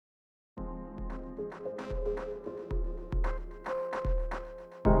Hello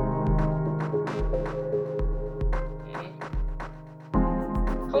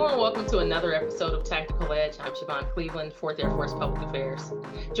and welcome to another episode of Tactical Edge. I'm Siobhan Cleveland, 4th Air Force Public Affairs.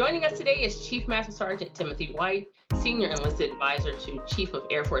 Joining us today is Chief Master Sergeant Timothy White, Senior Enlisted Advisor to Chief of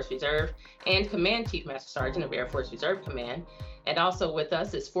Air Force Reserve and Command Chief Master Sergeant of Air Force Reserve Command. And also with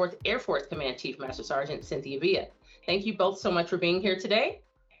us is 4th Air Force Command Chief Master Sergeant Cynthia Villa. Thank you both so much for being here today.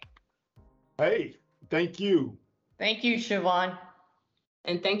 Hey, thank you. Thank you, Siobhan.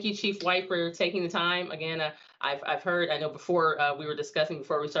 And thank you, Chief White, for taking the time. Again, I've heard, I know before we were discussing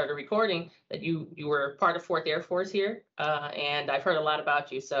before we started recording that you were part of 4th Air Force here, and I've heard a lot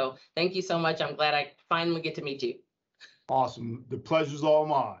about you. So thank you so much. I'm glad I finally get to meet you. Awesome. The pleasure's all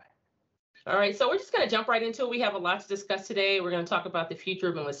mine. All right, so we're just going to jump right into it. We have a lot to discuss today. We're going to talk about the future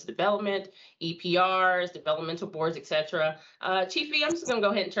of enlisted development, EPRs, developmental boards, etc. Chief V, I'm just going to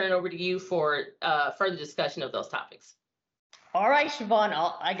go ahead and turn it over to you for further discussion of those topics. All right, Siobhan,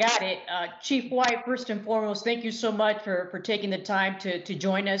 I got it. Chief White, first and foremost, thank you so much for taking the time to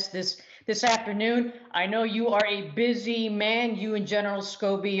join us this afternoon. I know you are a busy man. You and General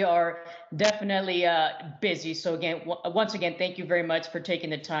Scobie are definitely busy. So again, once again, thank you very much for taking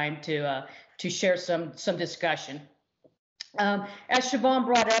the time to share some discussion. As Siobhan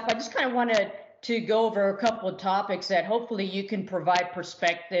brought up, I just kind of wanted to go over a couple of topics that hopefully you can provide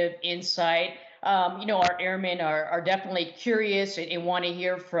perspective, insight. Our airmen are definitely curious and want to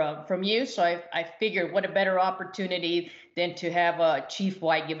hear from you. So I figured what a better opportunity than to have Chief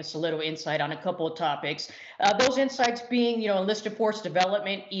White give us a little insight on a couple of topics. Those insights being, enlisted force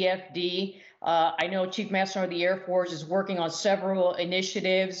development, EFD. I know Chief Master Sergeant of the Air Force is working on several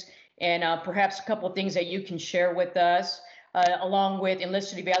initiatives and perhaps a couple of things that you can share with us. Along with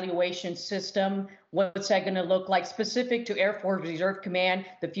enlisted evaluation system, what's that going to look like specific to Air Force Reserve Command,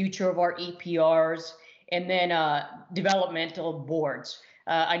 the future of our EPRs, and then developmental boards.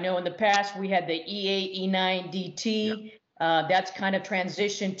 I know in the past we had the E8, E9, DT. That's kind of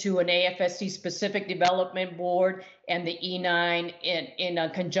transitioned to an AFSC specific development board and the E9 in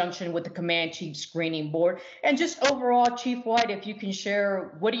conjunction with the Command Chief Screening Board. And just overall, Chief White, if you can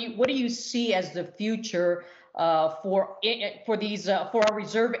share, what do you see as the future for our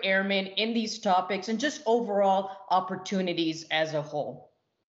reserve airmen in these topics and just overall opportunities as a whole?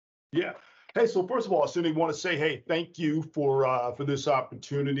 Yeah. Hey, so first of all, Cindy, want to say, hey, thank you for this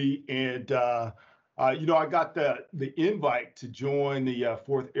opportunity. And, I got the invite to join the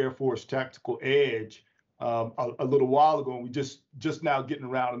 4th Air Force Tactical Edge a little while ago, and we just now getting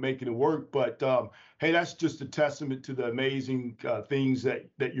around to making it work. But hey, that's just a testament to the amazing things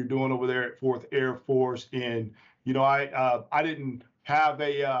that you're doing over there at 4th Air Force. And I didn't have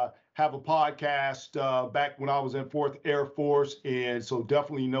a podcast back when I was in 4th Air Force, and so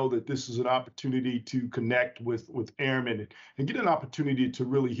definitely know that this is an opportunity to connect with airmen and get an opportunity to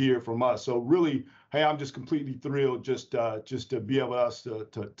really hear from us. So really, hey, I'm just completely thrilled just to be able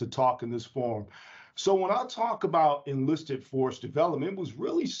to talk in this forum. So when I talk about enlisted force development, it was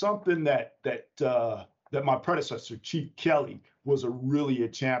really something that my predecessor, Chief Kelly, was really a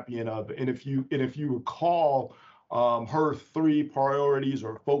champion of. And if you recall, her 3 priorities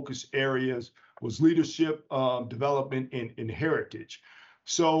or focus areas was leadership, development, and heritage.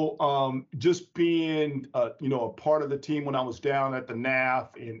 So just being a part of the team when I was down at the NAF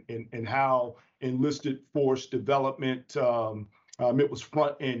and how enlisted force development it was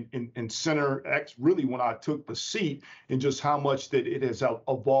front and center, really when I took the seat, and just how much that it has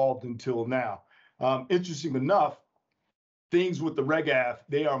evolved until now. Interesting enough, things with the REGAF,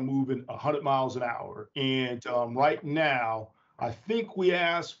 they are moving 100 miles an hour. And right now, I think we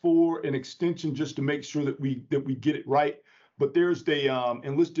asked for an extension just to make sure that we get it right. But there's the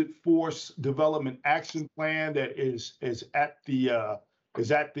enlisted force development action plan that is at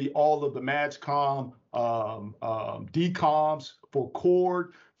all of the MAJCOM DCOMs for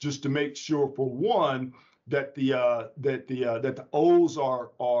CORD, just to make sure, for one, that the O's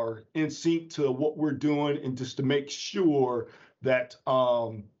are in sync to what we're doing, and just to make sure that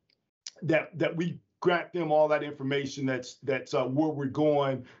that we grant them all that information that's where we're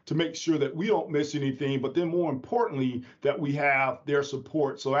going, to make sure that we don't miss anything, but then more importantly, that we have their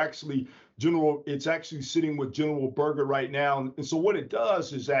support. So actually, it's actually sitting with General Berger right now. And so what it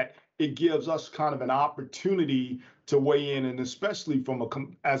does is that it gives us kind of an opportunity to weigh in, and especially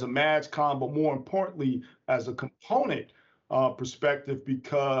as a MAJCOM, but more importantly, as a component perspective,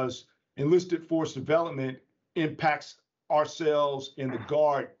 because enlisted force development impacts ourselves in the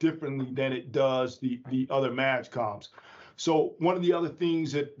Guard differently than it does the other MAJCOMs. So one of the other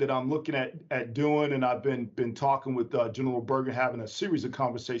things that I'm looking at doing, and I've been talking with General Berger, having a series of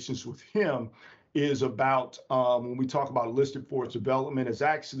conversations with him, is about, when we talk about enlisted force development, is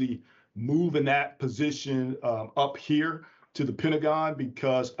actually moving that position up here to the Pentagon,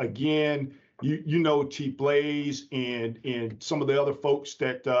 because again, you know Chief Blaze and some of the other folks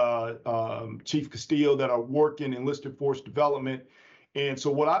that Chief Castillo that are working enlisted force development. And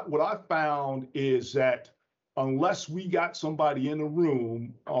so what I found is that unless we got somebody in the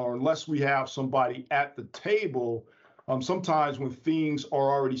room, or unless we have somebody at the table, sometimes when things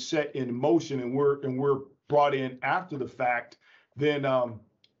are already set in motion and we're brought in after the fact, then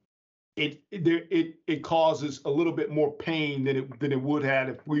it causes a little bit more pain than it would have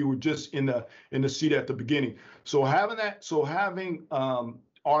if we were just in the seat at the beginning. So having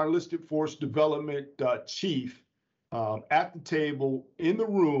our enlisted force development chief at the table in the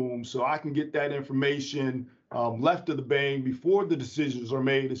room, so I can get that information left of the bank before the decisions are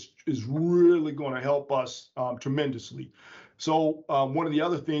made, is really going to help us tremendously. So one of the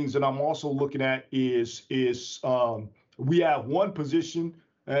other things that I'm also looking at is we have one position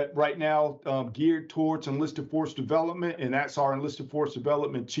right now geared towards enlisted force development, and that's our enlisted force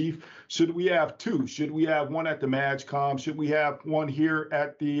development chief. Should we have two? Should we have one at the MAGCOM? Should we have one here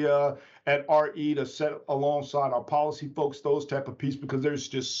at the at RE to set alongside our policy folks, those type of pieces, because there's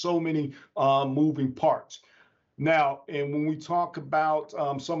just so many moving parts. Now, and when we talk about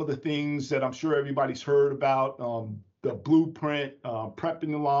some of the things that I'm sure everybody's heard about, the blueprint,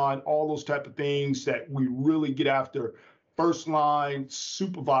 prepping the line, all those type of things that we really get after first line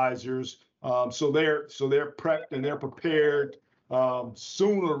supervisors, so they're prepped and they're prepared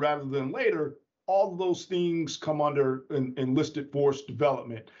sooner rather than later. All of those things come under enlisted force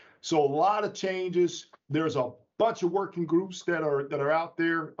development. So a lot of changes. There's a bunch of working groups that are out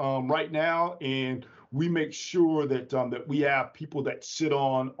there right now, and we make sure that that we have people that sit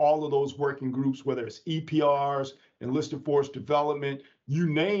on all of those working groups, whether it's EPRs, enlisted force development, you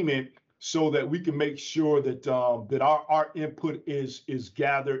name it, so that we can make sure that that our input is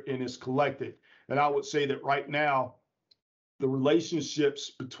gathered and is collected. And I would say that right now, the relationships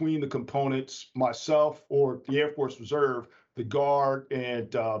between the components, myself or the Air Force Reserve, the Guard, and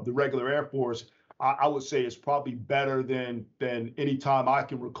the regular Air Force, I would say is probably better than any time I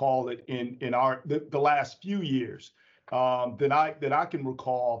can recall it in the last few years than I can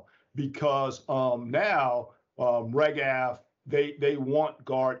recall, because now RegAF, they want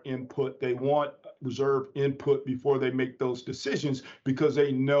Guard input, they want Reserve input before they make those decisions, because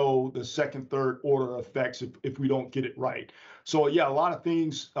they know the second, third order effects if we don't get it right. So yeah, a lot of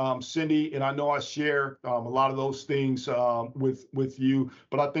things, Cindy, and I know I share a lot of those things with you,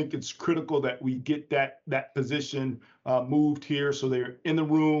 but I think it's critical that we get that position moved here, so they're in the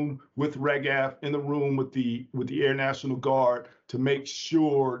room with RegAF, in the room with the Air National Guard, to make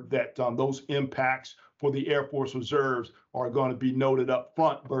sure that those impacts for the Air Force Reserves are going to be noted up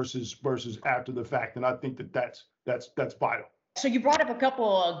front versus after the fact. And I think that's vital. So you brought up a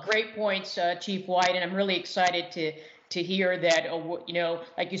couple of great points, Chief White, and I'm really excited to hear that, you know,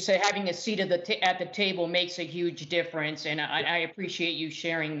 like you said, having a seat at the table makes a huge difference, and I appreciate you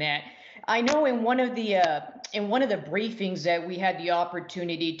sharing that. I know in one of the briefings that we had the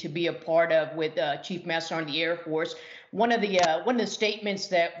opportunity to be a part of with Chief Master Sergeant of the Air Force, one of the statements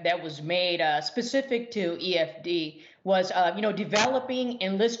that was made specific to EFD was, you know, developing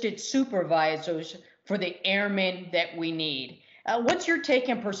enlisted supervisors for the airmen that we need. What's your take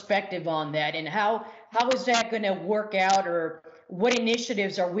and perspective on that, and how is that going to work out, or what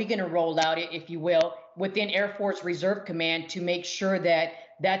initiatives are we going to roll out, if you will, within Air Force Reserve Command to make sure that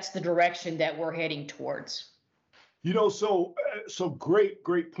that's the direction that we're heading towards? You know, so great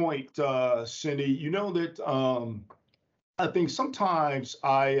point, Cindy. You know that I think sometimes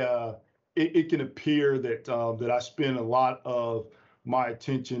it can appear that that I spend a lot of my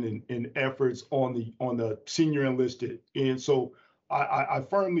attention and efforts on the senior enlisted, and so I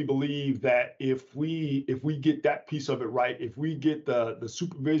firmly believe that if we get that piece of it right, if we get the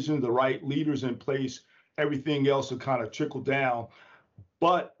supervision, the right leaders in place, everything else will kind of trickle down.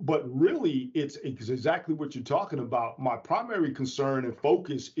 But really, it's exactly what you're talking about. My primary concern and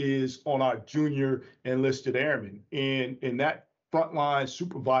focus is on our junior enlisted airmen, and that frontline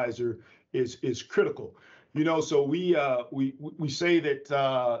supervisor is critical. You know, so we say that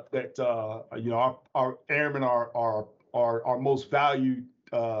you know, our airmen are our most valued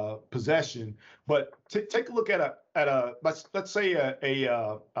possession. But take a look at a let's say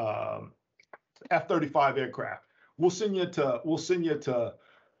a F-35 aircraft. We'll send you to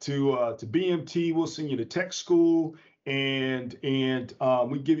BMT. We'll send you to tech school, and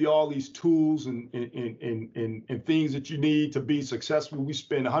we give you all these tools and things that you need to be successful. We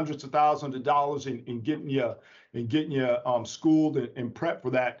spend hundreds of thousands of dollars in getting you schooled and prepped for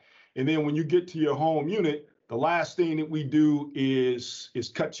that. And then when you get to your home unit, the last thing that we do is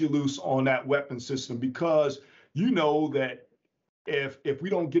cut you loose on that weapon system, because you know that if we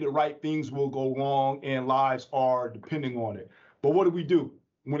don't get it right, things will go wrong and lives are depending on it. But what do we do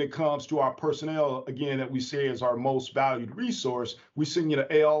when it comes to our personnel, again, that we say is our most valued resource? We send you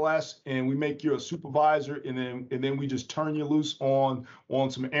to ALS and we make you a supervisor, and then we just turn you loose on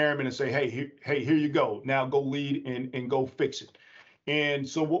some airmen and say, hey, here you go. Now go lead and go fix it. And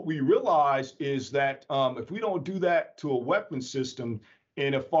so what we realize is that if we don't do that to a weapon system,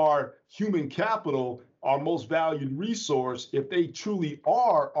 and if our human capital, our most valued resource, if they truly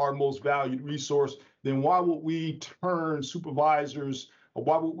are our most valued resource, then why would we turn supervisors, or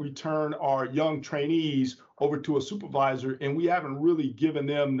why would we turn our young trainees over to a supervisor, and we haven't really given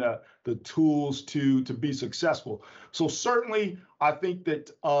them the tools to be successful? So certainly, I think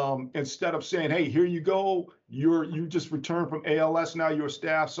that instead of saying, hey, here you go, you just returned from ALS, now you're a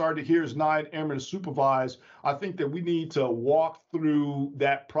staff sergeant, here's 9 airmen to supervise, I think that we need to walk through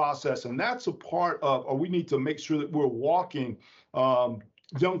that process. And that's a part of, or we need to make sure that we're walking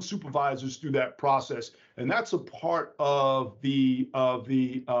young supervisors through that process. And that's a part of the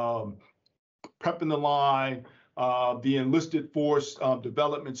prepping the line, the enlisted force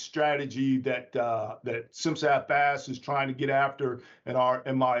development strategy that CMSAT FAST is trying to get after, and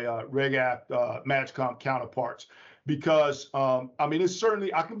my RegAF MAJCOM counterparts. Because I mean, it's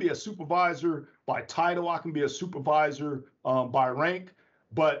certainly, I can be a supervisor by title, I can be a supervisor by rank,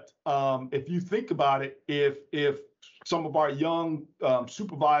 but if you think about it, if some of our young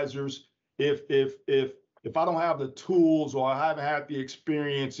supervisors, if I don't have the tools, or I haven't had the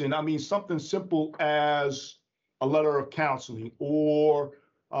experience, and I mean something simple as a letter of counseling, or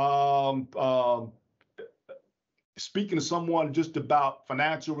speaking to someone just about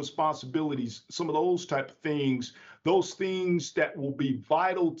financial responsibilities, some of those type of things, those things that will be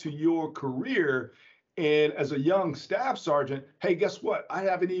vital to your career. And as a young staff sergeant, hey, guess what? I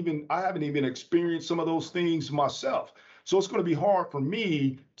haven't even experienced some of those things myself. So it's going to be hard for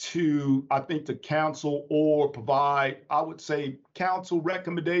me to, I think, to counsel or provide, I would say, counsel,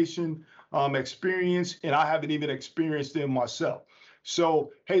 recommendation, experience, and I haven't even experienced them myself.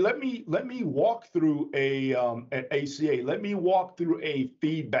 So, hey, let me walk through an ACA. Let me walk through a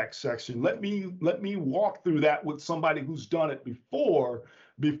feedback section. Let me walk through that with somebody who's done it before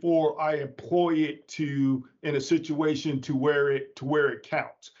I employ it in a situation to where it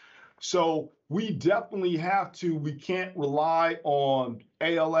counts. So we definitely we can't rely on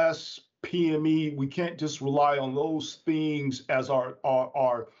ALS, PME. We can't just rely on those things as our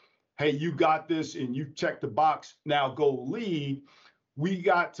hey, you got this and you check the box, now go lead. We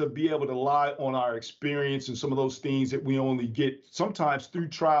got to be able to rely on our experience and some of those things that we only get sometimes through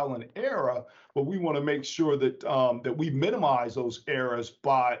trial and error, but we want to make sure that that we minimize those errors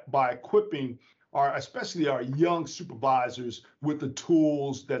by equipping especially our young supervisors with the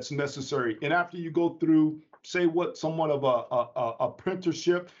tools that's necessary. And after you go through, say, what somewhat of a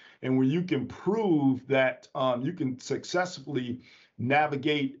apprenticeship, and where you can prove that you can successfully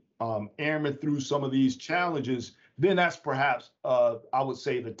navigate airmen through some of these challenges, then that's perhaps, I would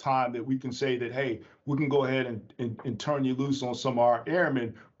say, the time that we can say that, hey, we can go ahead and turn you loose on some of our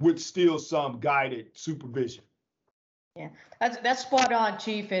airmen with still some guided supervision. Yeah, that's spot on,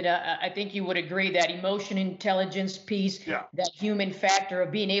 Chief. And I think you would agree that emotion intelligence piece, Yeah. that human factor of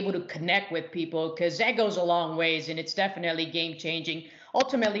being able to connect with people, because that goes a long ways, and it's definitely game changing.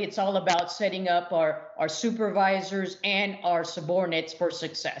 Ultimately, it's all about setting up our supervisors and our subordinates for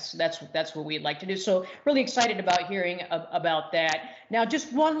success. That's what we'd like to do. So really excited about hearing about that. Now,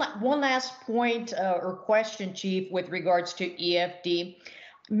 just one last point or question, Chief, with regards to EFD.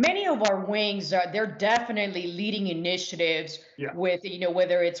 Many of our wings they're definitely leading initiatives. Yeah. With,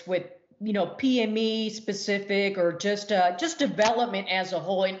 whether it's with, PME specific, or just development as a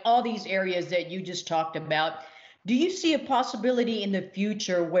whole in all these areas that you just talked about. Do you see a possibility in the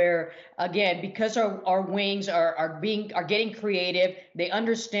future where, again, because our wings are getting creative, they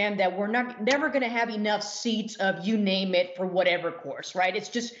understand that we're never going to have enough seats of you name it for whatever course, right? It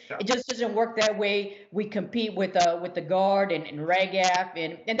just doesn't work that way. We compete with the Guard and RegAF,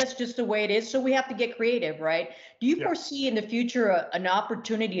 and that's just the way it is. So we have to get creative, right? Do you foresee in the future an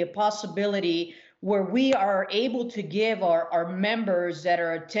opportunity, a possibility where we are able to give our members that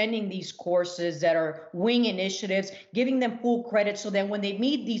are attending these courses that are wing initiatives, giving them full credit, so that when they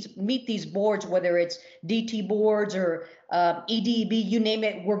meet these boards, whether it's DT boards or EDB, you name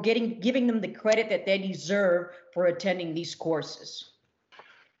it, we're giving them the credit that they deserve for attending these courses?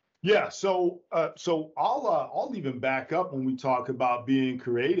 Yeah, so I'll even back up when we talk about being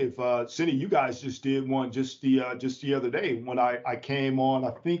creative. Cindy, you guys just did one just the other day when I came on.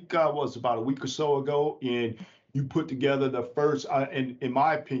 I think was about a week or so ago, and you put together the first. In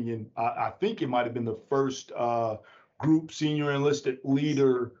my opinion, I think it might have been the first group senior enlisted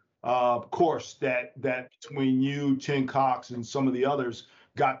leader course that between you, Chen Cox, and some of the others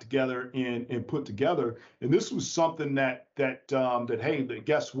got together and put together. And this was something that hey,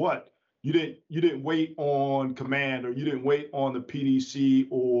 guess what? You didn't wait on command, or you didn't wait on the PDC,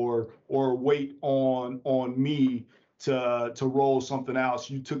 or wait on me to roll something out.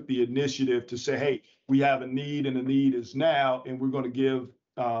 So you took the initiative to say, hey, we have a need, and the need is now, and we're going to give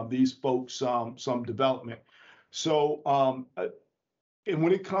these folks some development. So and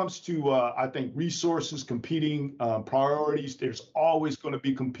when it comes to, I think, resources, competing priorities, there's always going to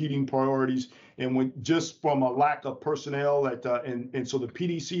be competing priorities. And when just from a lack of personnel, and so the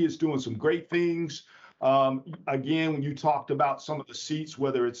PDC is doing some great things. Again, when you talked about some of the seats,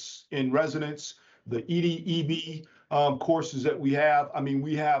 whether it's in residence, the ED, EB courses that we have, I mean,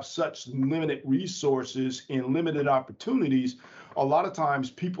 we have such limited resources and limited opportunities. A lot of times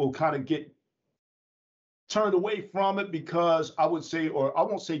people kind of get turned away from it because I would say, or I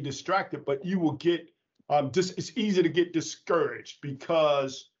won't say distracted, but you will get just, it's easy to get discouraged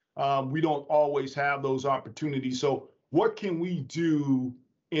because we don't always have those opportunities. So what can we do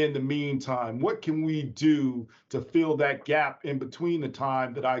in the meantime? What can we do to fill that gap in between the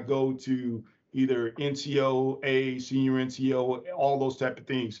time that I go to either NCO, A, senior NCO, all those type of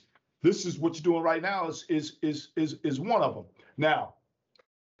things? This is what you're doing right now is one of them. Now,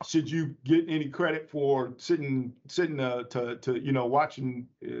 should you get any credit for sitting to watching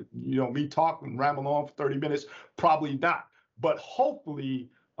me talk and ramble on for 30 minutes? Probably not. But hopefully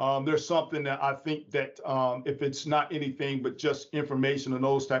there's something that I think that if it's not anything but just information and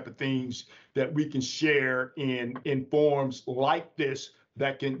those type of things that we can share in forums like this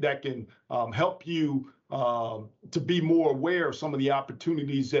that can help you to be more aware of some of the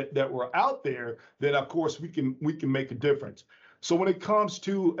opportunities that were out there, then of course we can make a difference. So when it comes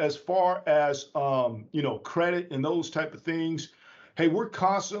to as far as credit and those type of things, hey, we're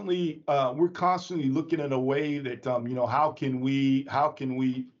constantly looking at a way that how can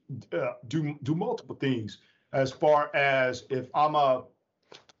we do multiple things as far as if I'm a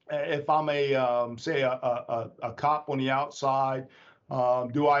say a cop on the outside.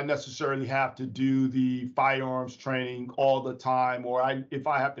 Do I necessarily have to do the firearms training all the time, or if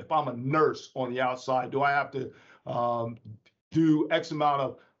I'm a nurse on the outside, do I have to do X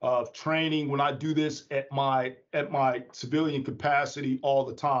amount of training when I do this at my civilian capacity all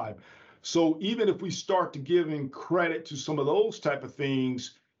the time? So even if we start to giving credit to some of those type of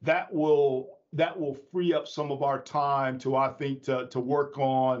things, that will free up some of our time to, I think, to work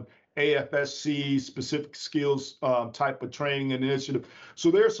on AFSC specific skills type of training and initiative. So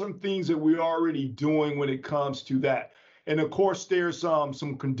there's some things that we're already doing when it comes to that. And of course, there's some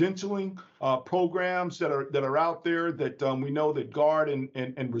credentialing programs that are out there that we know that Guard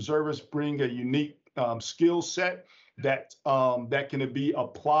and reservists bring a unique skill set that can be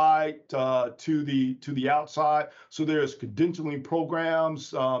applied to the outside. So there's credentialing programs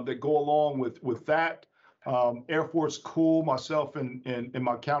that go along with that. Air Force Cool, myself and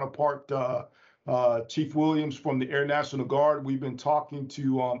my counterpart Chief Williams from the Air National Guard, we've been talking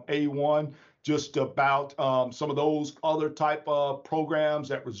to A1 just about some of those other type of programs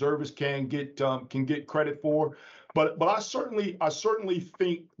that reservists can get credit for. But I certainly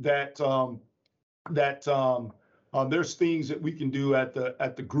think that there's things that we can do at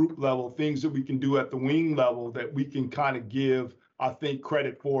the group level, things that we can do at the wing level that we can kind of give, I think,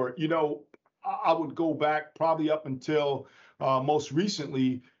 credit for. I would go back probably up until most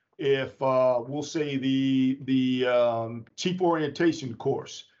recently, if we'll say the chief orientation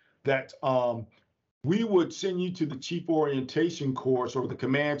course, that we would send you to the chief orientation course or the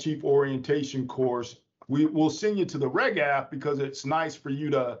command chief orientation course. We'll send you to the REGAF because it's nice for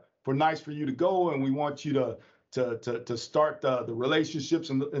you to go, and we want you to start the relationships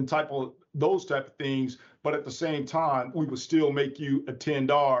and those type of things. But at the same time, we would still make you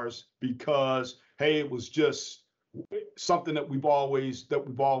attend ours because, hey, it was just something that we've always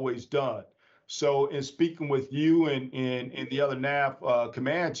done. So in speaking with you and the other NAV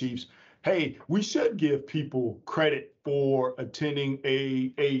command chiefs, hey, we should give people credit for attending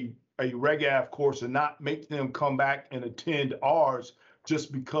a REGAF course and not make them come back and attend ours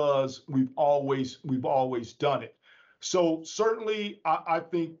just because we've always done it. So certainly, I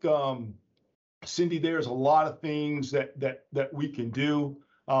think, Cindy, there's a lot of things that we can do.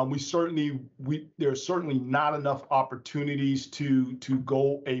 There's certainly not enough opportunities to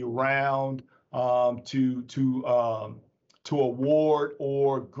go around to award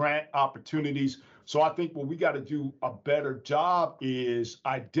or grant opportunities. So I think what we got to do a better job is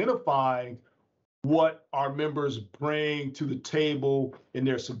identifying what our members bring to the table in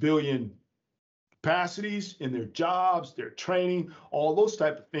their civilian capacities, in their jobs, their training, all those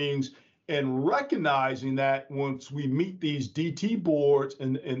type of things, and recognizing that once we meet these DT boards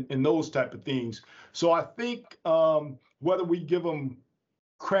and those type of things. So I think whether we give them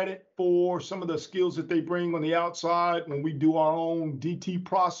credit for some of the skills that they bring on the outside when we do our own DT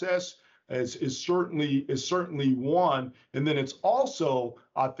process is certainly one. And then it's also,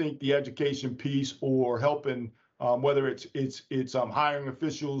 I think, the education piece or helping, whether it's hiring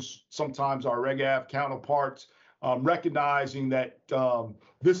officials, sometimes our Reg Av counterparts, recognizing that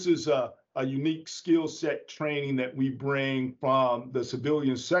this is a unique skill set training that we bring from the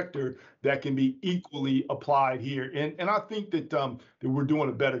civilian sector that can be equally applied here. And I think that we're doing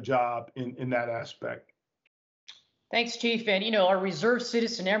a better job in that aspect. Thanks, Chief. And, our reserve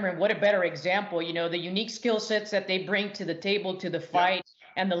citizen airmen, what a better example, the unique skill sets that they bring to the table, to the fight,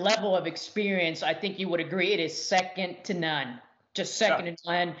 and the level of experience. I think you would agree it is second to none, just second to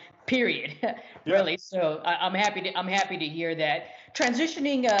none, period. Really. So I'm happy to hear that.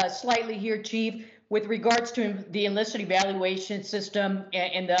 Transitioning slightly here, Chief, with regards to the enlisted evaluation system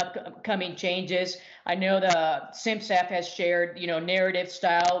and the upcoming changes. I know the CMSAF has shared, narrative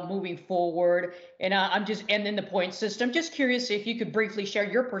style moving forward, and and then the point system. Just curious if you could briefly share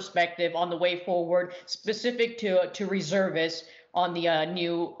your perspective on the way forward, specific to reservists on the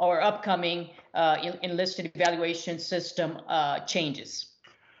new or upcoming enlisted evaluation system changes.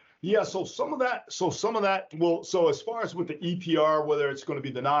 Yeah, so some of that, well, so as far as with the EPR, whether it's going to be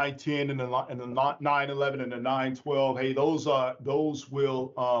the 910 and the 911 and the 912, hey, those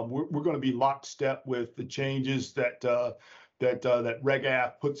will, we're going to be lockstep with the changes that Reg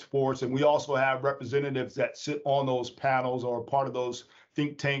Av puts forth. And we also have representatives that sit on those panels or are part of those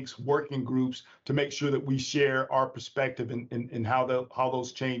think tanks, working groups, to make sure that we share our perspective and how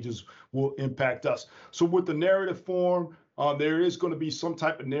those changes will impact us. So with the narrative form, there is going to be some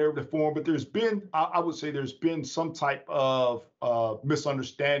type of narrative form, but I would say there's been some type of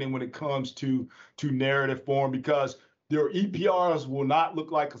misunderstanding when it comes to narrative form, because their EPRs will not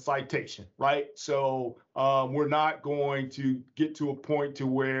look like a citation, right? So we're not going to get to a point to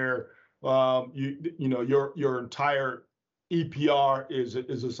where your entire EPR is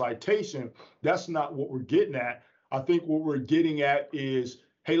a citation. That's not what we're getting at. I think what we're getting at is,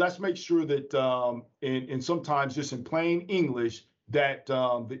 hey, let's make sure that, and sometimes just in plain English, that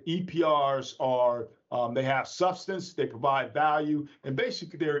the EPRs are, they have substance, they provide value, and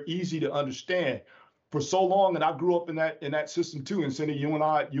basically they're easy to understand. For so long, and I grew up in that system too. And Cindy, you and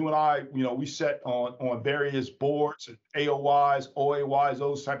I, we sat on various boards, AOYs, OAYs,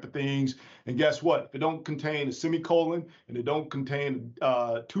 those type of things. And guess what? If it don't contain a semicolon and it don't contain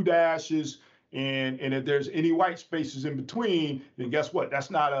 2 dashes, and if there's any white spaces in between, then guess what?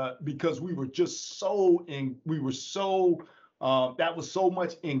 That's not because we were just that was so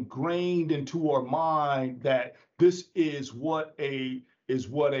much ingrained into our mind that this is what a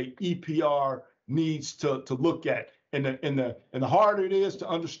EPR needs to look at. And the harder it is to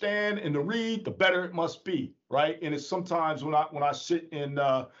understand and to read, the better it must be, right? And it's sometimes when I sit in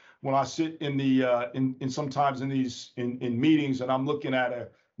sometimes in these meetings and I'm looking at a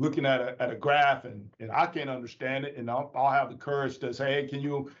graph and I can't understand it, and I'll have the courage to say, hey, can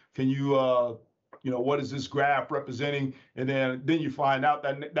you what is this graph representing? And then you find out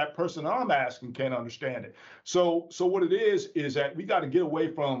that person I'm asking can't understand it. So what it is that we got to get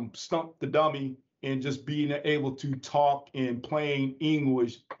away from stump the dummy and just being able to talk in plain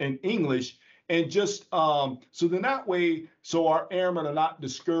English and just so then that way, so our airmen are not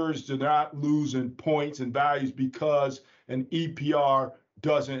discouraged, they're not losing points and values because an EPR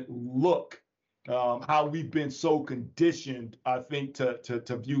doesn't look how we've been so conditioned, I think, to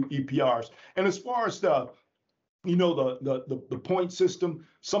view EPRs. And as far as the point system,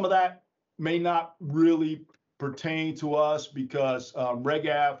 some of that may not really pertain to us because Reg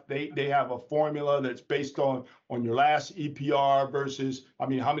Av, they have a formula that's based on your last EPR versus,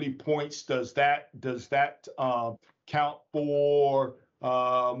 how many points does that count for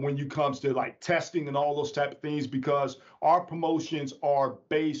when you comes to like testing and all those type of things, because our promotions are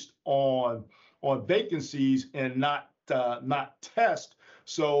based on vacancies and not test.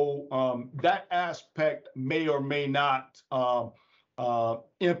 So that aspect may or may not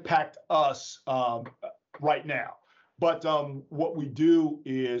impact us right now. But what we do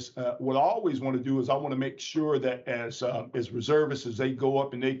is, what I always want to do is I want to make sure that as reservists, as they go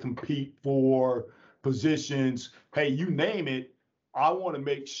up and they compete for positions, hey, you name it, I want to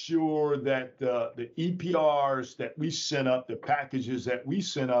make sure that the EPRs that we send up, the packages that we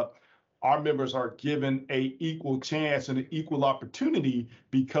send up, our members are given a equal chance and an equal opportunity,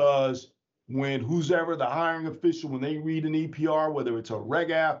 because when who's ever the hiring official, when they read an EPR, whether it's a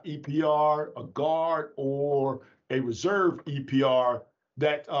RegAF EPR, a guard, or a reserve EPR,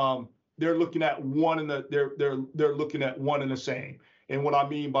 that they're looking at one and they're looking at one and the same. And what I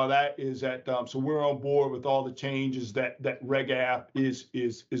mean by that is that so we're on board with all the changes that RegAF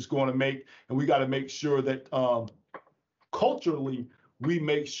is going to make, and we got to make sure that culturally we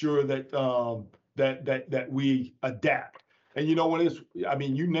make sure that that we adapt. And when it's, I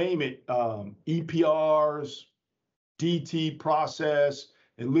mean, you name it, EPRs, DT process,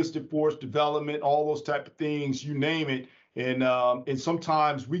 enlisted force development, all those type of things, you name it. And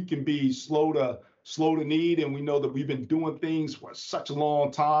sometimes we can be slow to need, and we know that we've been doing things for such a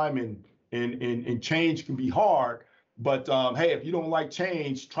long time, and change can be hard. But hey, if you don't like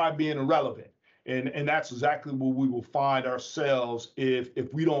change, try being irrelevant. And that's exactly where we will find ourselves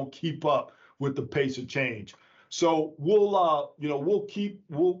if we don't keep up with the pace of change. So we'll keep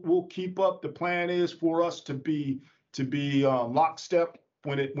up. The plan is for us to be lockstep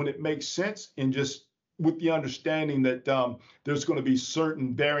when it makes sense, and just with the understanding that there's going to be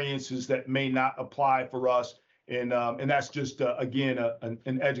certain variances that may not apply for us, and that's just again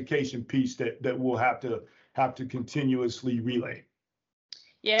an education piece that we'll have to continuously relay.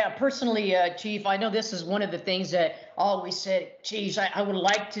 Yeah, personally, Chief, I know this is one of the things that I always said, geez, I would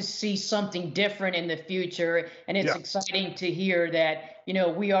like to see something different in the future. And it's exciting to hear that,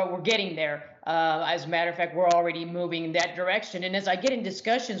 we're getting there. As a matter of fact, we're already moving in that direction. And as I get in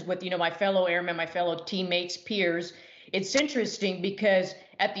discussions with, my fellow airmen, my fellow teammates, peers, it's interesting because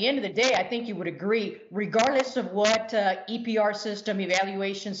at the end of the day, I think you would agree, regardless of what EPR system,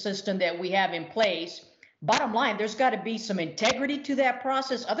 evaluation system that we have in place, bottom line, there's got to be some integrity to that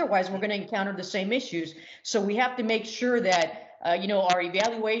process. Otherwise, we're going to encounter the same issues. So we have to make sure that, our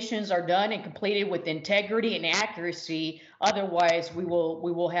evaluations are done and completed with integrity and accuracy. Otherwise, we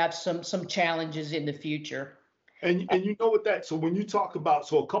will have some challenges in the future. And you know what that, so when you talk about,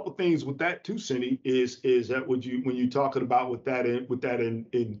 so a couple things with that too, Cindy, is that when you talking about with that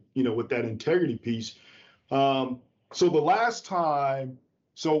integrity piece. So the last time,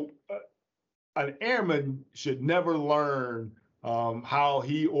 an airman should never learn how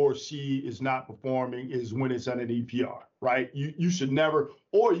he or she is not performing is when it's at an EPR, right? You should never,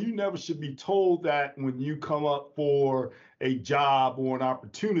 or you never should be told that when you come up for a job or an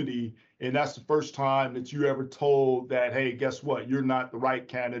opportunity, and that's the first time that you ever told that, hey, guess what? You're not the right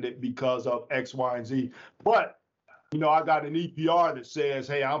candidate because of X, Y, and Z. But I got an EPR that says,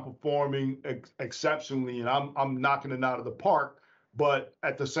 hey, I'm performing exceptionally, and I'm knocking it out of the park. But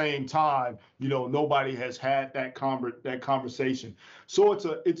at the same time, nobody has had that conversation. So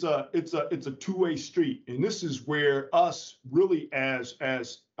it's a two-way street, and this is where us really as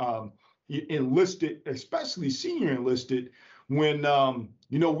enlisted, especially senior enlisted, when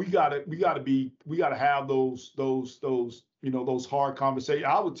we gotta have those hard conversations.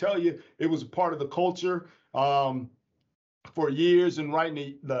 I would tell you it was a part of the culture. For years, and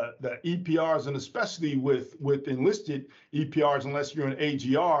writing the EPRs, and especially with enlisted EPRs, unless you're an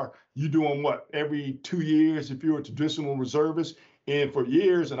AGR, you're doing what, every 2 years if you're a traditional reservist. And for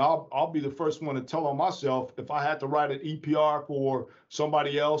years, and I'll be the first one to tell on myself, if I had to write an EPR for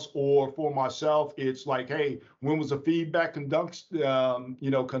somebody else or for myself, it's like, hey, when was the feedback conducted?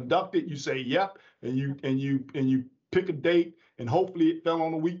 You say yep, and you pick a date, and hopefully it fell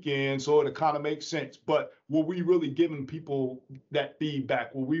on the weekend, so it kind of makes sense. But were we really giving people that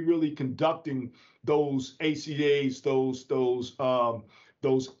feedback? Were we really conducting those ACAs,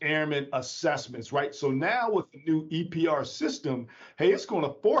 those airman assessments, right? So now with the new EPR system, hey, it's going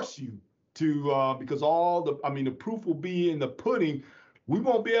to force you to, because the proof will be in the pudding. We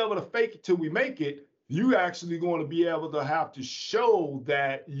won't be able to fake it till we make it. You actually going to be able to have to show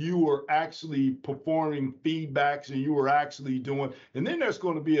that you are actually performing feedbacks and you are actually doing, and then there's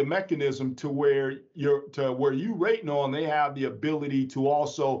going to be a mechanism to where you rating on, they have the ability to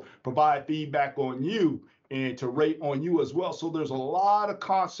also provide feedback on you and to rate on you as well. So there's a lot of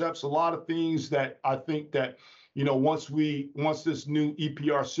concepts, a lot of things that I think that, once this new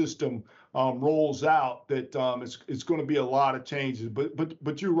EPR system rolls out, that it's going to be a lot of changes.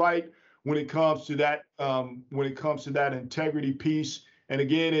 But you're right. When it comes to that integrity piece, and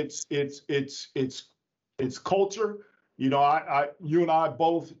again, it's culture. you and I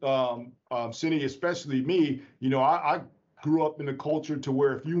both, Cindy, especially me, I grew up in a culture to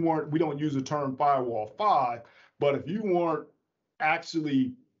where if you weren't, we don't use the term firewall 5, but if you weren't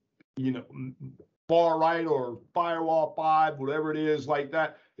actually, you know, far right or firewall 5, whatever it is like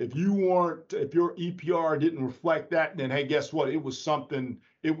that, if your EPR didn't reflect that, then hey, guess what? It was something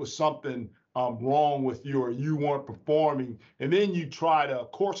wrong with you weren't performing. And then you try to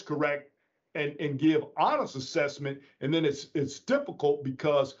course correct and give honest assessment. And then it's difficult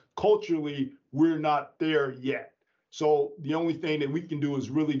because culturally we're not there yet. So the only thing that we can do is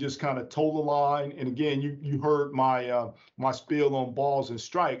really just kind of toe the line. And again, you heard my spiel on balls and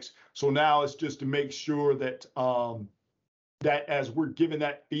strikes. So now it's just to make sure that that as we're giving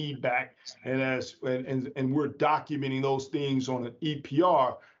that feedback and and we're documenting those things on an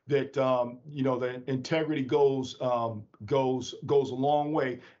EPR, that the integrity goes a long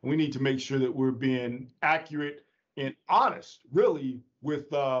way, and we need to make sure that we're being accurate and honest, really,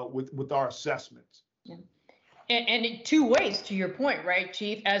 with our assessments. Yeah. And in two ways, to your point, right,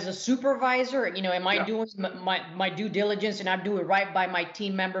 Chief? As a supervisor, am I doing my due diligence and I do it right by my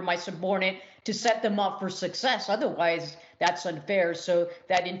team member, my subordinate, to set them up for success? Otherwise, that's unfair. So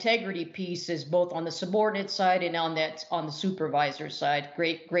that integrity piece is both on the subordinate side and on the supervisor side.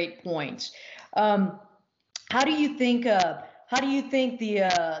 Great points. How do you think the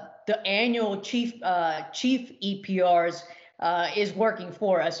annual chief EPRs is working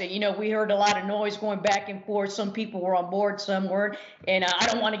for us? We heard a lot of noise going back and forth. Some people were on board, some weren't. And I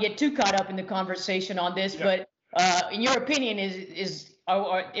don't want to get too caught up in the conversation on this, but in your opinion, is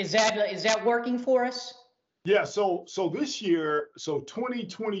that working for us? Yeah, so this year, so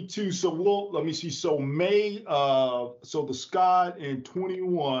 2022, let me see. So May, so the SCOT in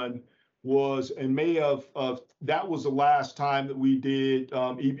 21 was in May of that was the last time that we did,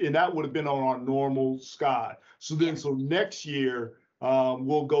 and that would have been on our normal SCOT. So then, so next year,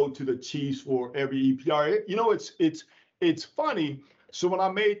 we'll go to the Chiefs for every EPR. It's funny. So when I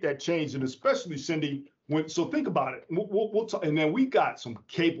made that change, and especially Cindy, so think about it. We'll talk, and then we got some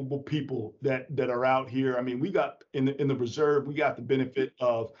capable people that are out here. I mean, we got in the reserve, we got the benefit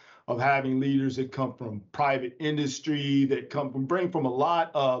of having leaders that come from private industry, that bring from a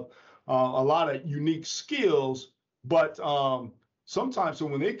lot of unique skills. But sometimes, so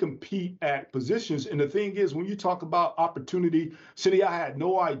when they compete at positions, and the thing is, when you talk about opportunity, Cindy, I had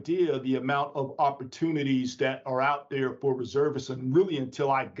no idea the amount of opportunities that are out there for reservists, and really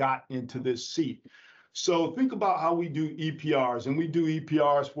until I got into this seat. So think about how we do EPRs, and we do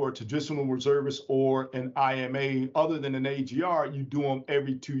EPRs for a traditional reservist or an IMA. Other than an AGR, you do them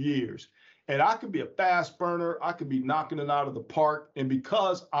every 2 years. And I could be a fast burner, I could be knocking it out of the park. And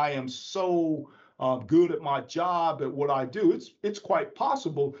because I am so good at my job, at what I do, it's quite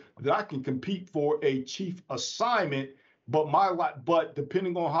possible that I can compete for a chief assignment. But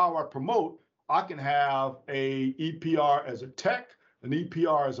depending on how I promote, I can have a EPR as a tech, an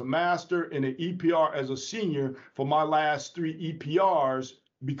EPR as a master, and an EPR as a senior for my last 3 EPRs,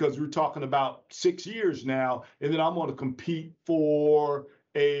 because we're talking about 6 years now, and then I'm going to compete for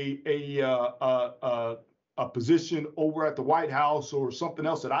a position over at the White House or something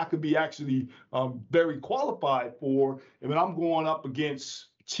else that I could be actually very qualified for, and then I'm going up against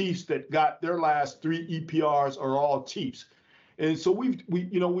chiefs that got their last 3 EPRs are all chiefs. And so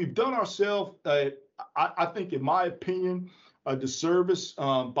we've done ourselves, I think, in my opinion, a disservice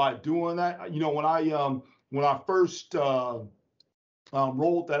by doing that. When I first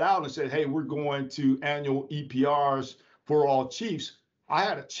rolled that out and said, hey, we're going to annual EPRs for all chiefs, I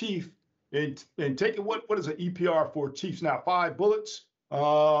had a chief, and take it, what is an EPR for chiefs now? 5 bullets,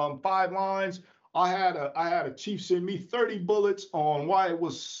 5 lines. I had a chief send me 30 bullets on why it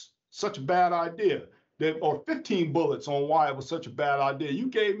was such a bad idea, or 15 bullets on why it was such a bad idea. You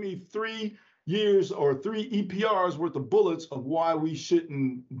gave me 3 years or 3 EPRs worth of bullets of why we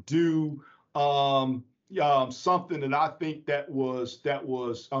shouldn't do something that I think that was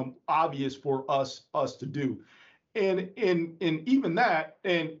obvious for us to do. And even that,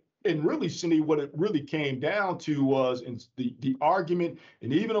 and really, Cindy, what it really came down to was the argument,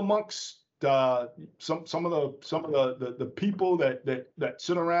 and even amongst some of the people that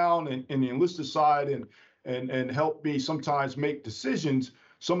sit around in the enlisted side and help me sometimes make decisions.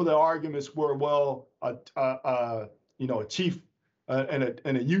 Some of the arguments were, well, a chief and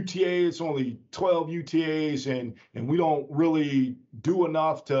a UTA, it's only 12 UTAs, and we don't really do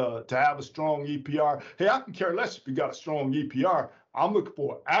enough to have a strong EPR. Hey, I can care less if you got a strong EPR. I'm looking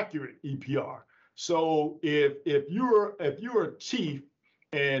for an accurate EPR. So if you're a chief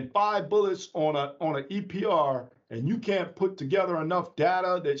and 5 bullets on an EPR, and you can't put together enough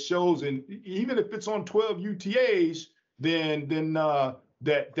data that shows, and even if it's on 12 UTAs, then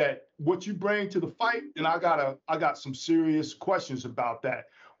that what you bring to the fight, and I got some serious questions about that.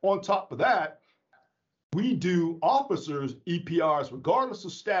 On top of that, we do officers EPRs regardless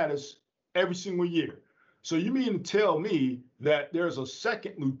of status every single year. So you mean to tell me that there's a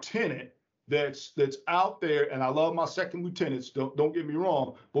second lieutenant that's out there, and I love my second lieutenants, don't get me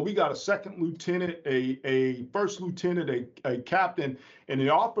wrong, but we got a second lieutenant, a first lieutenant, a captain, and the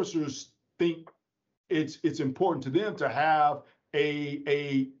officers think it's important to them to have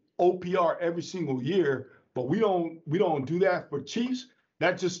a OPR every single year, but we don't do that for chiefs.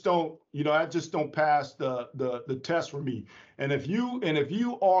 That just don't pass the test for me. And if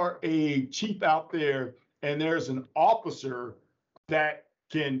you are a chief out there and there's an officer that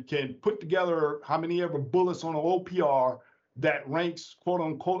can put together how many ever bullets on an OPR that ranks quote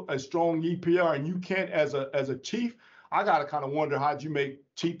unquote a strong EPR, and you can't as a chief, I gotta kind of wonder how'd you make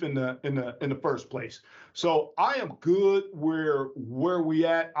chief in the first place. So I am good where we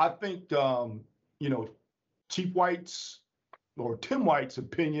at. I think Chief White's or Tim White's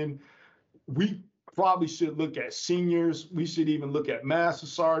opinion, we probably should look at seniors. We should even look at master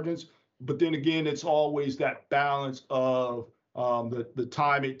sergeants. But then again, it's always that balance of the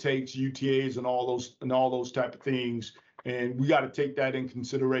time it takes, UTAs and all those type of things, and we got to take that in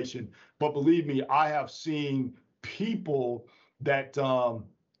consideration. But believe me, I have seen people that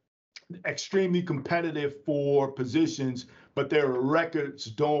extremely competitive for positions, but their records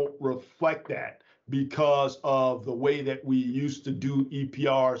don't reflect that because of the way that we used to do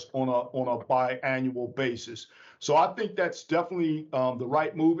EPRs on a biannual basis. So I think that's definitely the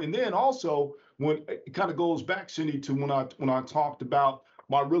right move. And then also, when it kind of goes back, Cindy, to when I talked about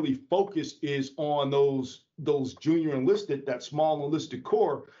my really focus is on those junior enlisted, that small enlisted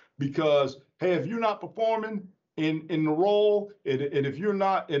corps, because hey, if you're not performing in the role, and if you're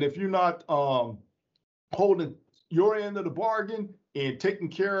not holding your end of the bargain and taking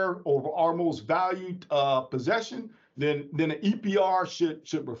care of our most valued possession, then an EPR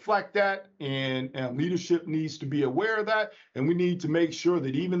should reflect that, and leadership needs to be aware of that, and we need to make sure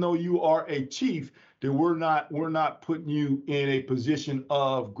that even though you are a chief, that we're not putting you in a position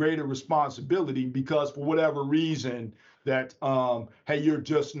of greater responsibility because for whatever reason that hey, you're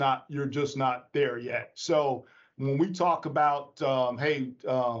just not there yet. So when we talk about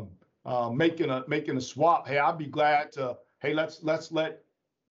making a swap, hey, I'd be glad to, hey, let's let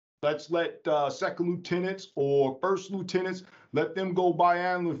second lieutenants or first lieutenants, let them go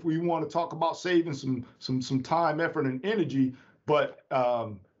biannual if we want to talk about saving some time, effort, and energy. But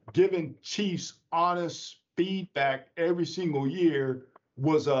giving chiefs honest feedback every single year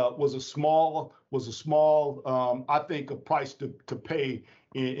was a small I think a price to pay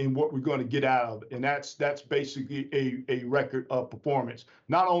in what we're going to get out of it. And that's basically a record of performance,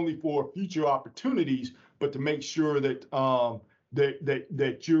 not only for future opportunities, but to make sure that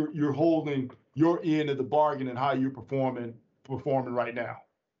that you're holding your end of the bargain and how you're performing right now.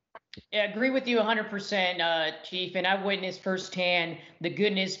 Yeah, agree with you 100%, Chief. And I witnessed firsthand the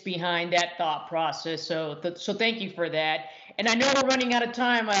goodness behind that thought process. So thank you for that. And I know we're running out of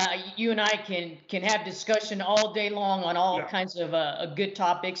time. You and I can have discussion all day long on all kinds of good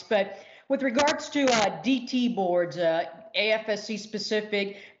topics. But with regards to DT boards, AFSC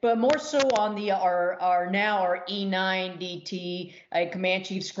specific, but more so on our E9 DT Command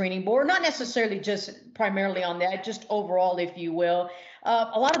Chief Screening Board, not necessarily just primarily on that, just overall, if you will.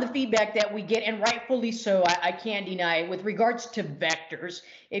 A lot of the feedback that we get, and rightfully so, I can't deny, with regards to vectors.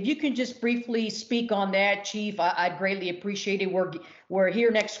 If you can just briefly speak on that, Chief, I'd greatly appreciate it. We're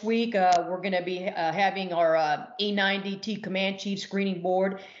here next week. We're going to be having our E9 DT Command Chief Screening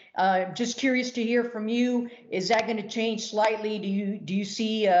Board. Just curious to hear from you. Is that going to change slightly? Do you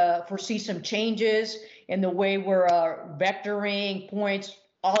foresee some changes in the way we're vectoring points,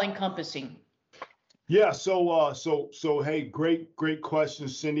 all encompassing? Yeah. So hey, great question,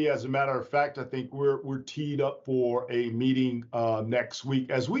 Cindy. As a matter of fact, I think we're teed up for a meeting next week.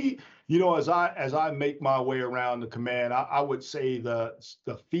 As I make my way around the command, I would say the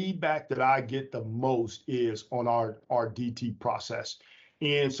feedback that I get the most is on our DT process.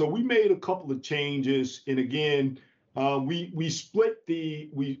 And so we made a couple of changes, and again, we made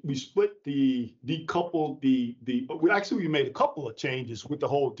a couple of changes with the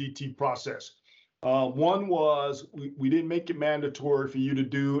whole DT process. One was we didn't make it mandatory for you to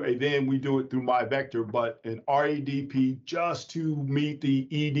do then we do it through MyVector, but an RADP just to meet the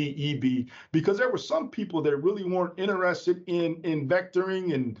EDEB, because there were some people that really weren't interested in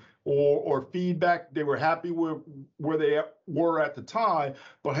vectoring or feedback. They were happy where they were at the time,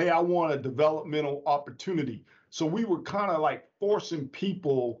 but hey, I want a developmental opportunity. So we were kind of like forcing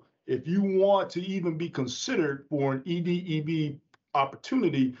people if you want to even be considered for an EDEB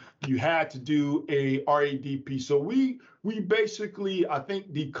opportunity, you had to do a RADP. So we basically, I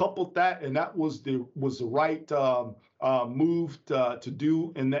think, decoupled that, and that was the right move to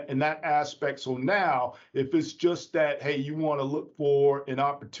do in that aspect. So now, if it's just that, hey, you want to look for an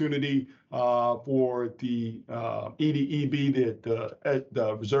opportunity for the EDEB,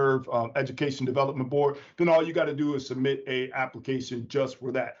 the Reserve Education Development Board, then all you got to do is submit a application just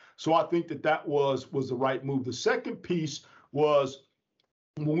for that. So I think that was the right move. The second piece was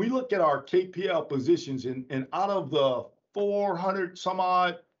when we look at our KPL positions, and out of the 400 some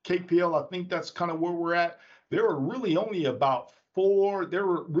odd KPL, I think that's kind of where we're at. There were really only about four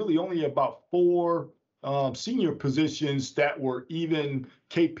senior positions that were even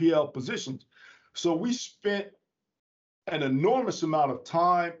KPL positions. So we spent an enormous amount of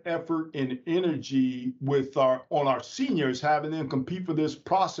time, effort, and energy on our seniors, having them compete for this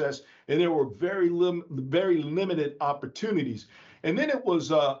process, and there were very limited opportunities. And then it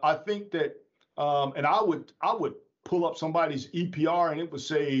was, I think that, and I would pull up somebody's EPR and it would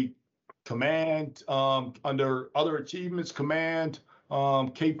say command under other achievements, command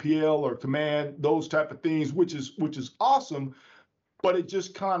KPL or command, those type of things, which is awesome, but it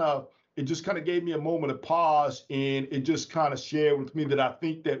just kind of gave me a moment of pause, and it just kind of shared with me that I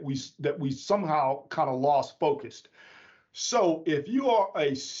think that we somehow kind of lost focus. So if you are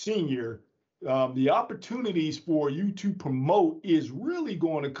a senior, the opportunities for you to promote is really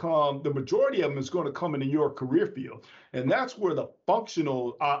going to come, the majority of them is going to come into your career field. And that's where the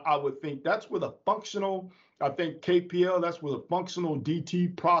functional, I would think, that's where the functional, I think KPL, that's where the functional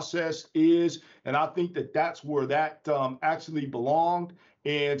DT process is. And I think that that's where that actually belonged.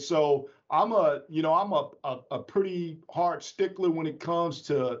 And so I'm a pretty hard stickler when it comes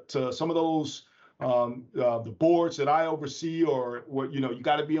to some of those the boards that I oversee, or what, you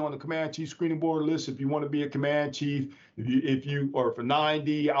got to be on the command chief screening board list if you want to be a command chief. If you or for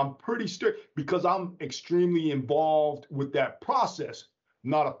 9D, I'm pretty strict because I'm extremely involved with that process.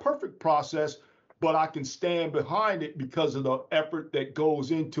 Not a perfect process, but I can stand behind it because of the effort that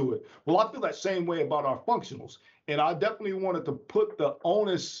goes into it. Well, I feel that same way about our functionals, and I definitely wanted to put the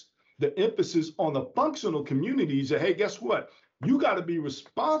emphasis on the functional communities. That, hey, guess what? You got to be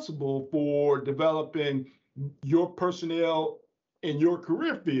responsible for developing your personnel in your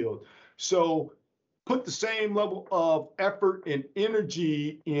career field. So put the same level of effort and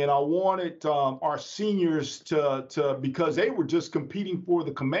energy in. I wanted our seniors to, because they were just competing for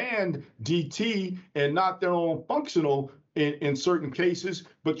the command DT and not their own functional in certain cases,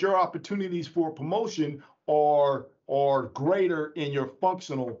 but your opportunities for promotion are greater in your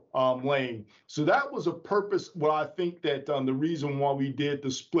functional lane. So that was a purpose. Well, I think that the reason why we did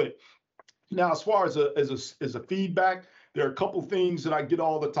the split. Now, as far as a feedback, there are a couple things that I get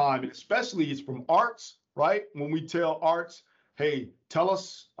all the time, and especially it's from ARTS, right? When we tell ARTS, hey, tell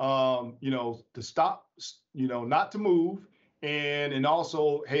us, to stop, not to move, and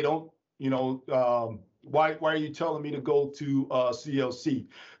also, hey, don't, why are you telling me to go to CLC?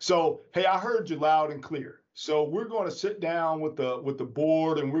 So, hey, I heard you loud and clear. So we're going to sit down with the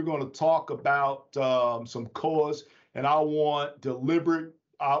board, and we're going to talk about some COAs, and I want deliberate.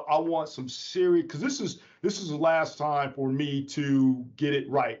 I want some serious, because this is the last time for me to get it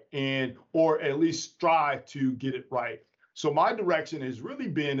right, or at least strive to get it right. So my direction has really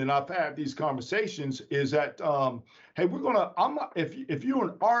been, and I've had these conversations, is that hey, if you're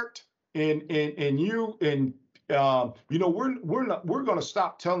an ART and we're going to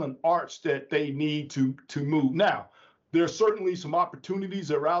stop telling ARTS that they need to move. Now, there are certainly some opportunities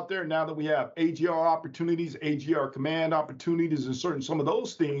that are out there now that we have AGR opportunities, AGR command opportunities, and some of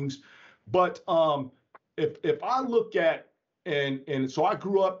those things. But if I look at, and so I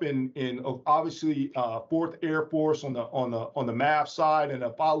grew up in obviously 4th Air Force on the MAV side, and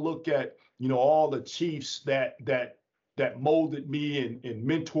if I look at all the chiefs that molded me and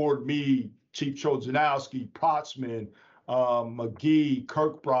mentored me, Chief Chodjanowski, Protzman, McGee,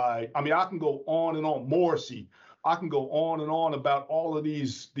 Kirkbride. I mean, I can go on and on. Morrissey. I can go on and on about all of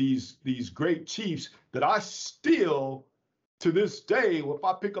these great chiefs that I still, to this day, if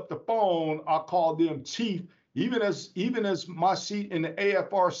I pick up the phone, I call them chief. Even as my seat in the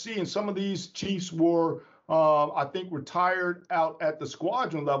AFRC, and some of these chiefs were, I think, retired out at the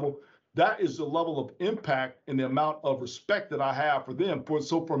squadron level. That is the level of impact and the amount of respect that I have for them.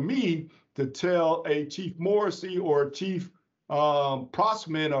 So for me to tell a Chief Morrissey or a Chief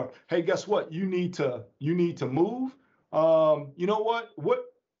Prossman, or hey, guess what? You need to move. You know what?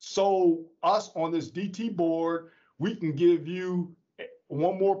 So us on this DT board, we can give you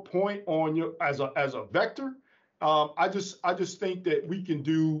one more point on your as a vector, I just think that we can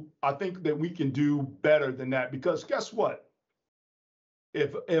do. I think that we can do better than that because guess what?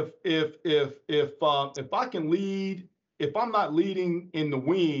 If I can lead, if I'm not leading in the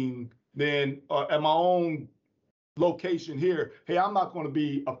wing, then at my own location here, hey, I'm not going to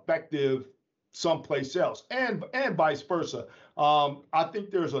be effective someplace else, and vice versa. I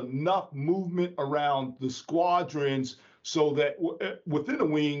think there's enough movement around the squadrons so that within a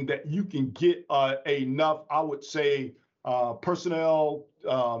wing that you can get enough, I would say, personnel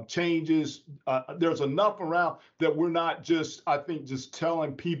changes. There's enough around that we're not just, I think, just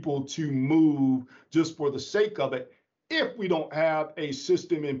telling people to move just for the sake of it. If we don't have a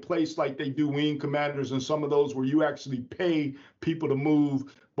system in place like they do wing commanders and some of those where you actually pay people to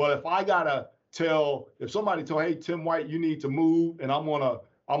move. But if I gotta if somebody tell, hey, Tim White, you need to move, and I'm gonna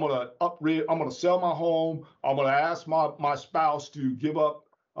sell my home, I'm gonna ask my spouse to give up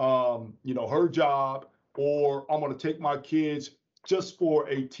her job, or I'm gonna take my kids just for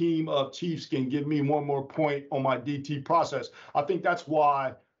a team of Chiefs can give me one more point on my DT process. I think that's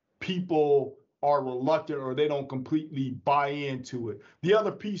why people are reluctant or they don't completely buy into it. The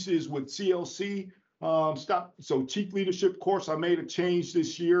other piece is with CLC. So Chief Leadership course, I made a change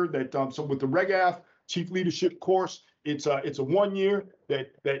this year that so with the RegAF Chief Leadership course, it's a 1 year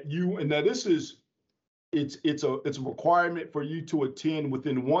that you, and now this is it's a requirement for you to attend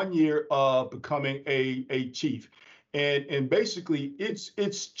within 1 year of becoming a chief, and basically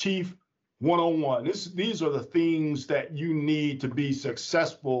it's chief 101. These are the things that you need to be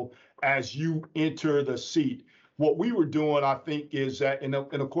successful as you enter the seat. What we were doing, I think, is that, and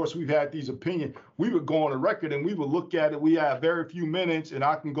of course, we've had these opinions. We would go on a record and we would look at it. We have very few minutes, and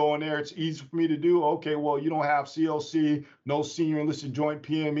I can go in there. It's easy for me to do. Okay, well, you don't have CLC, no senior enlisted joint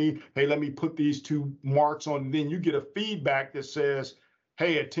PME. Hey, let me put these 2 marks on. And then you get a feedback that says,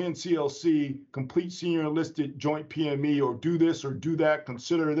 hey, attend CLC, complete senior enlisted joint PME, or do this or do that,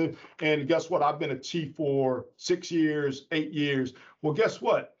 consider this. And guess what? I've been a chief for 6 years, 8 years. Well, guess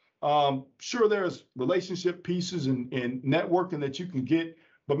what? Sure, there's relationship pieces and networking that you can get,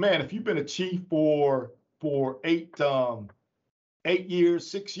 but man, if you've been a chief for 8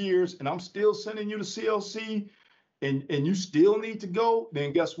 years, 6 years, and I'm still sending you to CLC, and you still need to go,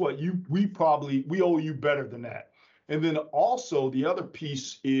 then guess what? We owe you better than that. And then also the other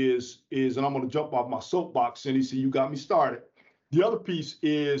piece is, and I'm going to jump off my soapbox, Cindy, so you got me started. The other piece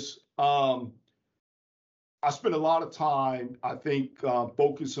is, I spend a lot of time, I think,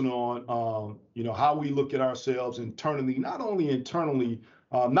 focusing on, how we look at ourselves internally, not only internally,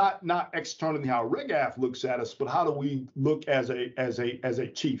 not externally, how RegAF looks at us, but how do we look as a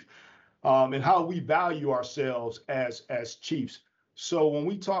chief, and how we value ourselves as chiefs. So when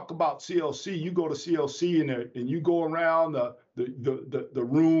we talk about CLC, you go to CLC and you go around the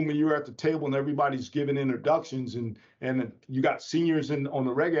room and you're at the table and everybody's giving introductions, and you got seniors on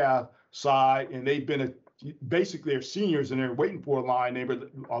the RegAF side, and they've been basically they're seniors and they're waiting for a line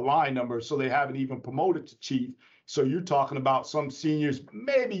number, so they haven't even promoted to chief. So you're talking about some seniors,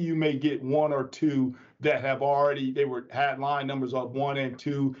 maybe you may get 1 or 2 that have already, had line numbers of 1 and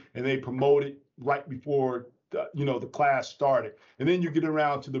 2, and they promoted right before the class started. And then you get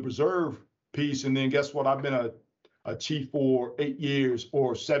around to the reserve piece, and then guess what? I've been a chief for 8 years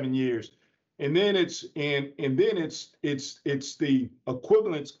or 7 years. And then it's the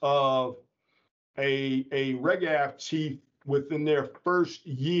equivalence of a RegAF chief within their first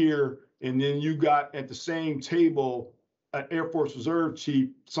year, and then you got at the same table an Air Force Reserve chief,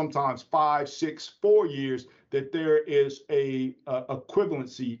 sometimes 5, 6, 4 years, that there is a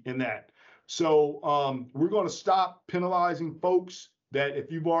equivalency in that. So we're going to stop penalizing folks that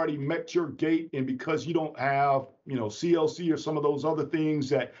if you've already met your gate, and because you don't have, CLC or some of those other things,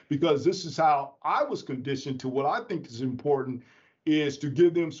 that because this is how I was conditioned to, what I think is important is to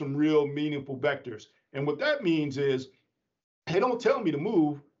give them some real meaningful vectors. And what that means is, hey, don't tell me to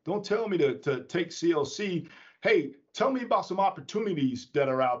move. Don't tell me to take CLC. Hey, tell me about some opportunities that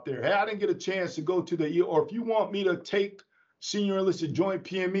are out there. Hey, I didn't get a chance to go to or if you want me to take senior enlisted joint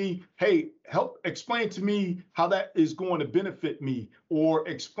PME, hey, help explain to me how that is going to benefit me, or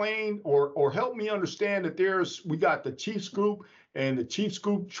explain or help me understand that we got the Chiefs group, and the Chiefs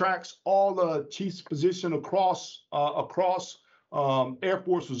group tracks all the Chiefs position across Air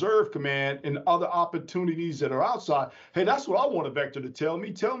Force Reserve Command and other opportunities that are outside. Hey, that's what I want a vector to tell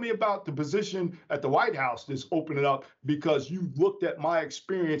me. Tell me about the position at the White House that's opening up, because you looked at my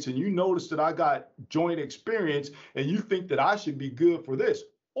experience and you noticed that I got joint experience and you think that I should be good for this.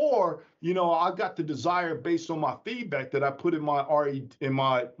 Or, I got the desire based on my feedback that I put in my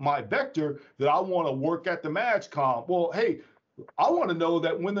my vector that I want to work at the MAGCOM. Well, hey, I want to know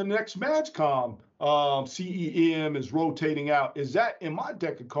that when the next MAGCOM CEM is rotating out, is that in my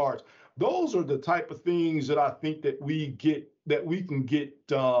deck of cards? Those are the type of things that I think that we can get,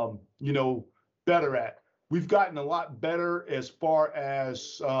 better at. We've gotten a lot better as far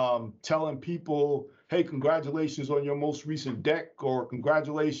as telling people, hey, congratulations on your most recent deck, or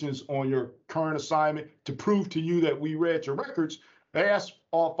congratulations on your current assignment, to prove to you that we read your records. That's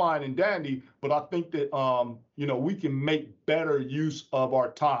all fine and dandy, but I think that, we can make better use of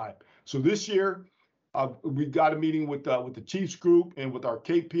our time. So this year, we got a meeting with the Chiefs group and with our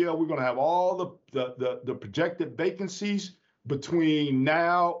KPL. We're going to have all the projected vacancies between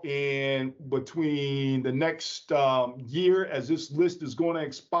now and between the next year, as this list is going to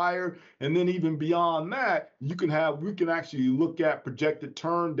expire. And then even beyond that, we can actually look at projected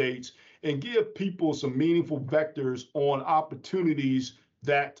turn dates and give people some meaningful vectors on opportunities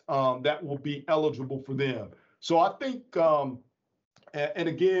that will be eligible for them. So I think, and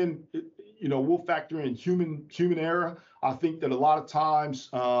again, we'll factor in human error. I think that a lot of times,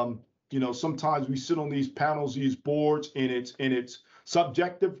 sometimes we sit on these panels, these boards, and it's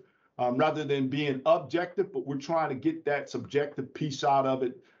subjective rather than being objective, but we're trying to get that subjective piece out of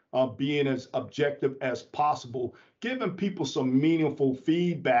it, being as objective as possible, giving people some meaningful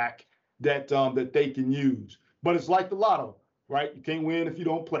feedback that they can use. But it's like the lotto, right? You can't win if you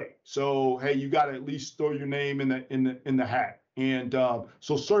don't play. So, hey, you got to at least throw your name in the hat. And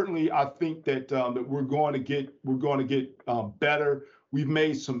so certainly, I think that we're going to get better. We've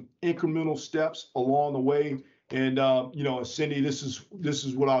made some incremental steps along the way, and Cindy, this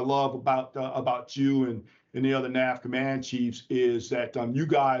is what I love about you and the other NAV command chiefs, is that you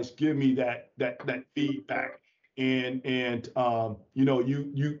guys give me that feedback, and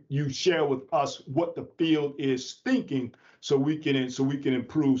you share with us what the field is thinking, so we can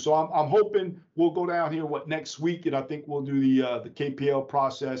improve. So I'm hoping we'll go down here next week, and I think we'll do the KPL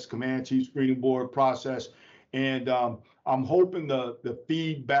process, command chief screening board process, and I'm hoping the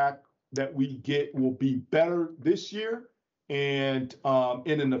feedback that we get will be better this year, and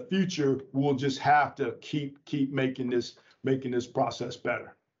in the future we'll just have to keep making this process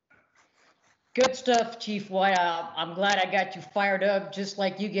better. Good stuff, Chief White. I'm glad I got you fired up, just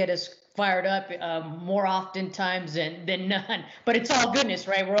like you get us fired up more oftentimes than none. But it's all goodness,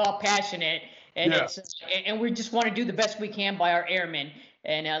 right? We're all passionate, and and we just want to do the best we can by our airmen.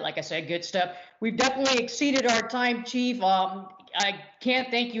 And like I said, good stuff. We've definitely exceeded our time, Chief. I can't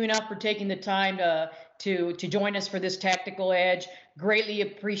thank you enough for taking the time to join us for this Tactical Edge. Greatly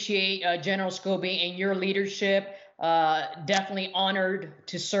appreciate General Scobie and your leadership. Definitely honored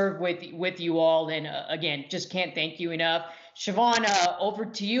to serve with you all. And again, just can't thank you enough. Siobhan, over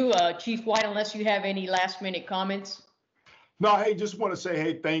to you, Chief White, unless you have any last minute comments. No, hey, just want to say,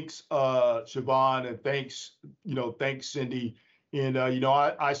 hey, thanks, Siobhan, and thanks Cindy. And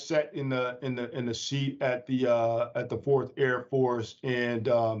I sat in the seat at the 4th Air Force, and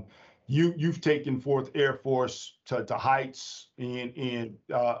you've taken 4th Air Force to heights and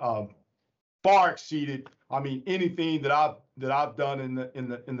far exceeded, anything that I've done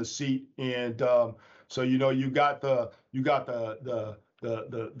in the seat. And so you got the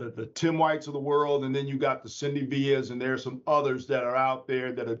Tim Whites of the world, and then you got the Cindy Villas, and there's some others that are out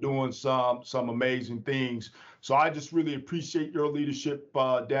there that are doing some amazing things. So I just really appreciate your leadership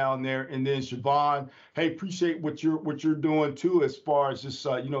down there. And then Siobhan, hey, appreciate what you're doing too, as far as this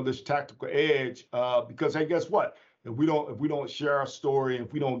this Tactical Edge, because hey, guess what? If we don't share our story, and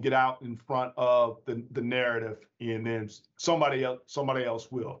if we don't get out in front of the narrative, and then somebody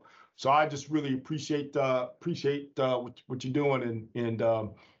else will. So I just really appreciate what you're doing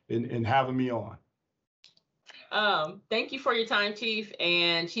and having me on. Thank you for your time, Chief.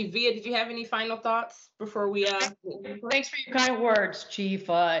 And Chief Villa, did you have any final thoughts before we? Thanks for your kind words, Chief.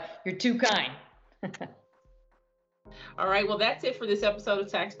 You're too kind. All right, well, that's it for this episode of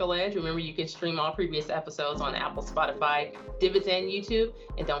Tactical Edge. Remember, you can stream all previous episodes on Apple, Spotify, Divots, and YouTube.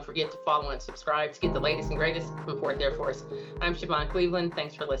 And don't forget to follow and subscribe to get the latest and greatest from 4th Air Force. I'm Siobhan Cleveland.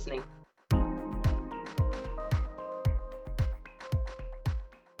 Thanks for listening.